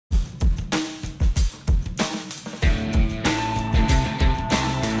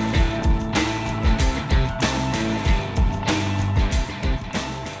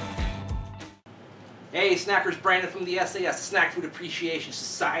Snackers, Brandon from the SAS, Snack Food Appreciation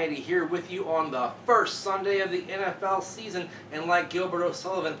Society, here with you on the first Sunday of the NFL season. And like Gilbert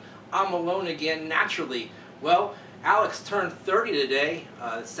O'Sullivan, I'm alone again, naturally. Well, Alex turned 30 today,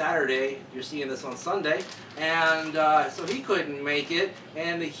 Saturday. You're seeing this on Sunday. And so he couldn't make it.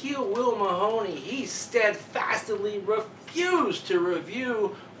 And the heel Will Mahoney, he steadfastly refused to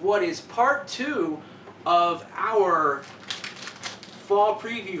review what is part 2 of our fall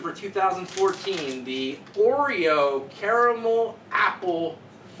preview for 2014, the Oreo caramel apple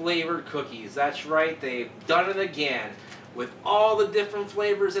flavored cookies. That's right, they've done it again. With all the different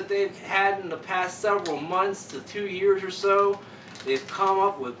flavors that they've had in the past several months to 2 years or so, they've come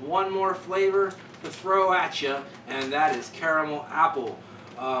up with one more flavor to throw at you, and that is caramel apple.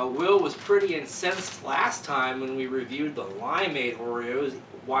 Will was pretty incensed last time when we reviewed the limeade Oreos.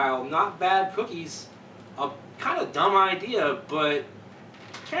 While not bad cookies, a kind of dumb idea, but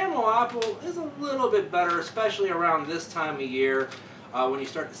caramel apple is a little bit better, especially around this time of year when you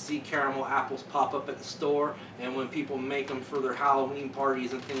start to see caramel apples pop up at the store and when people make them for their Halloween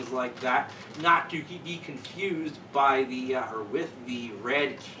parties and things like that. Not to be confused by the or with the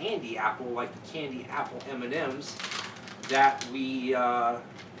red candy apple, like the candy apple M&Ms that we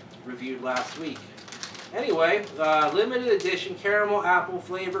reviewed last week. Anyway, limited edition caramel apple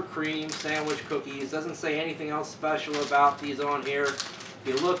flavor cream sandwich cookies. Doesn't say anything else special about these on here. If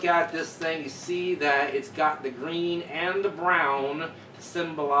you look at this thing, you see that it's got the green and the brown to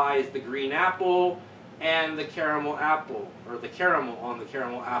symbolize the green apple and the caramel apple, or the caramel on the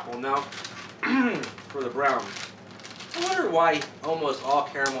caramel apple. Now, for the brown, I wonder why almost all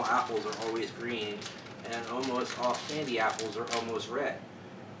caramel apples are always green and almost all candy apples are almost red.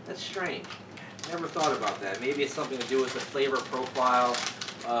 That's strange. Never thought about that. Maybe it's something to do with the flavor profile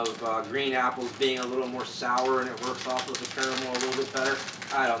of green apples being a little more sour and it works off with the caramel a little bit better.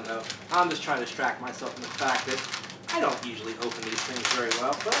 I don't know. I'm just trying to distract myself from the fact that I don't usually open these things very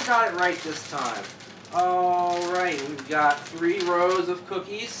well, but I got it right this time. Alright, we've got 3 rows of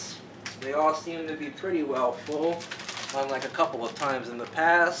cookies. They all seem to be pretty well full, unlike a couple of times in the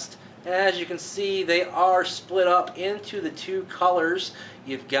past. As you can see, they are split up into the 2 colors.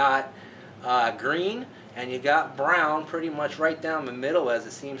 You've got green and you got brown pretty much right down the middle, as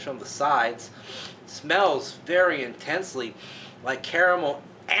it seems from the sides. It smells very intensely like caramel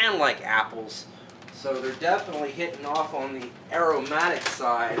and like apples, so they're definitely hitting off on the aromatic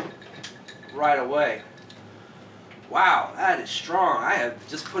side right away. Wow, that is strong. I have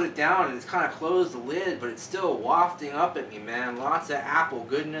just put it down and it's kind of closed the lid, but it's still wafting up at me, man. Lots of apple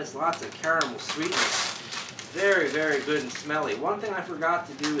goodness, lots of caramel sweetness. Very, very good and smelly. One thing I forgot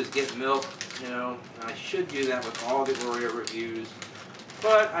to do is get milk. You know, I should do that with all the Oreo reviews,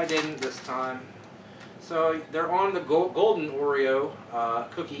 but I didn't this time. So they're on the golden Oreo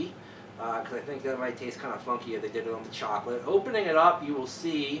cookie, because I think that might taste kind of funky if they did it on the chocolate. Opening it up, you will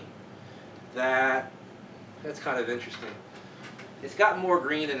see that that's kind of interesting. It's got more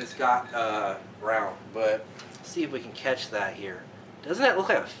green than it's got brown, but let's see if we can catch that here. Doesn't that look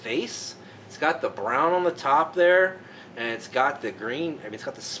like a face? It's got the brown on the top there, and it's got the green. I mean, it's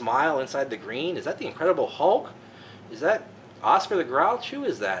got the smile inside the green. Is that the Incredible Hulk? Is that Oscar the Grouch? Who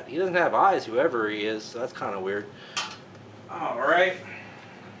is that? He doesn't have eyes, whoever he is, so that's kind of weird. Alright.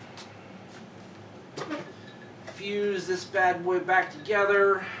 Fuse this bad boy back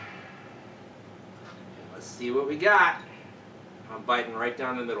together. Let's see what we got. I'm biting right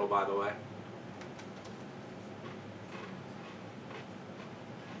down the middle, by the way.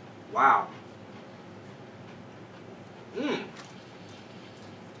 Wow. Mmm.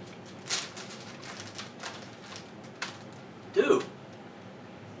 Dude,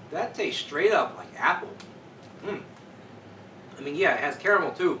 that tastes straight up like apple. Mmm. I mean, yeah, it has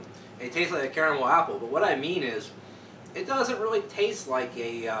caramel too. It tastes like a caramel apple, but what I mean is, it doesn't really taste like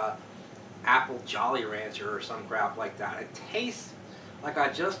a apple Jolly Rancher or some crap like that. It tastes like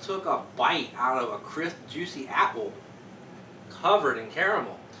I just took a bite out of a crisp, juicy apple covered in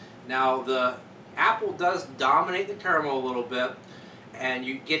caramel. Now, the apple does dominate the caramel a little bit, and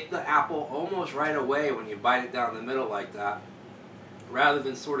you get the apple almost right away when you bite it down the middle like that, rather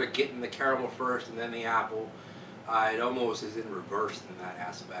than sort of getting the caramel first and then the apple. It almost is in reverse in that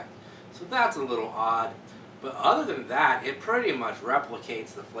aspect. So that's a little odd. But other than that, it pretty much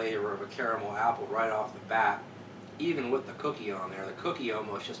replicates the flavor of a caramel apple right off the bat, even with the cookie on there. The cookie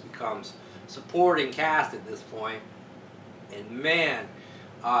almost just becomes supporting cast at this point. And man,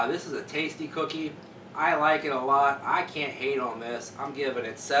 this is a tasty cookie. I like it a lot. I can't hate on this. I'm giving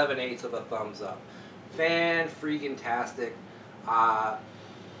it 7/8 of a thumbs up. Fan-freaking-tastic.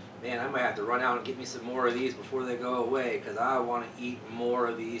 Man, I might have to run out and get me some more of these before they go away, because I want to eat more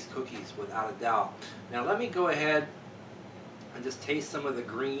of these cookies without a doubt. Now let me go ahead and just taste some of the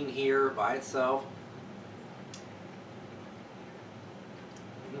green here by itself.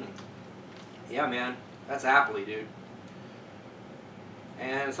 Yeah, man, that's appley, dude.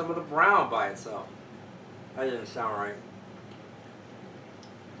 And some of the brown by itself. That didn't sound right.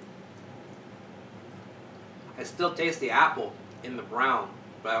 I still taste the apple in the brown,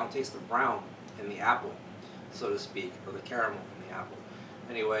 but I don't taste the brown in the apple, so to speak, or the caramel in the apple.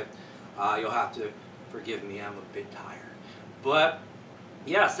 Anyway, you'll have to forgive me, I'm a bit tired. But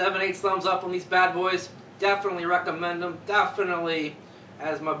yeah, 7/8 thumbs up on these bad boys. Definitely recommend them. Definitely,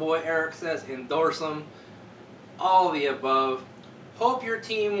 as my boy Eric says, endorse them. All of the above. Hope your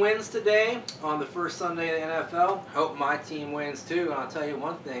team wins today on the first Sunday of the NFL. Hope my team wins too. And I'll tell you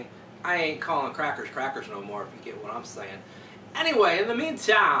one thing, I ain't calling crackers crackers no more, if you get what I'm saying. Anyway, in the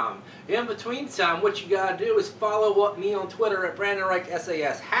meantime, in between time, what you gotta do is follow me on Twitter at Brandon Reich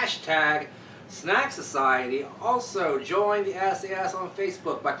SAS, hashtag Snack Society. Also, join the SAS on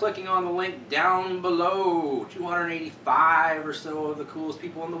Facebook by clicking on the link down below. 285 or so of the coolest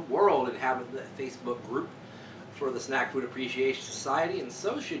people in the world inhabit the Facebook group for the Snack Food Appreciation Society, and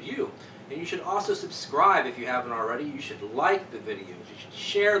so should you. And you should also subscribe if you haven't already. You should like the videos. You should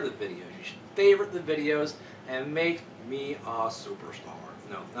share the videos. You should favorite the videos and make me a superstar.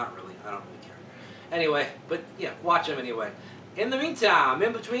 No, not really. I don't really care. Anyway, but yeah, watch them anyway. In the meantime,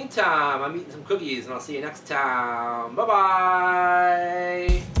 in between time, I'm eating some cookies, and I'll see you next time.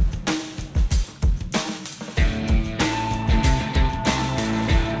 Bye-bye.